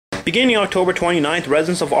Beginning October 29th,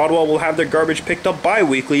 residents of Ottawa will have their garbage picked up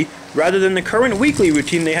bi-weekly rather than the current weekly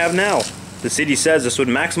routine they have now. The city says this would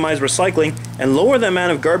maximize recycling and lower the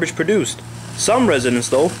amount of garbage produced. Some residents,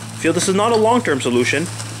 though, feel this is not a long-term solution,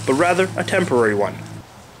 but rather a temporary one.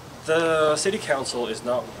 The city council is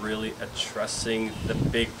not really addressing the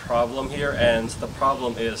big problem here, and the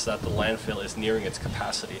problem is that the landfill is nearing its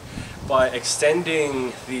capacity. By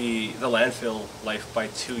extending the landfill life by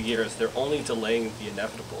 2 years, they're only delaying the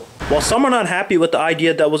inevitable. While some are not happy with the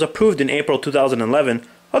idea that was approved in April 2011,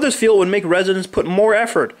 others feel it would make residents put more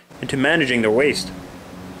effort into managing their waste.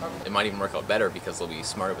 It might even work out better because they'll be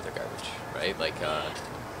smarter with their garbage, right? Like,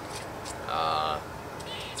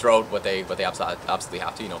 throw out what they absolutely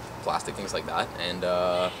have to, plastic, things like that, and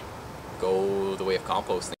go the way of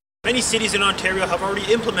composting. Many cities in Ontario have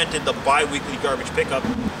already implemented the bi-weekly garbage pickup,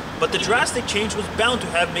 but the drastic change was bound to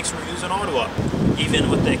have mixed reviews in Ottawa. Even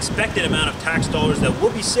with the expected amount of tax dollars that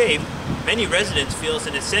will be saved, many residents feel it's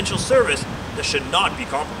an essential service that should not be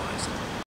compromised.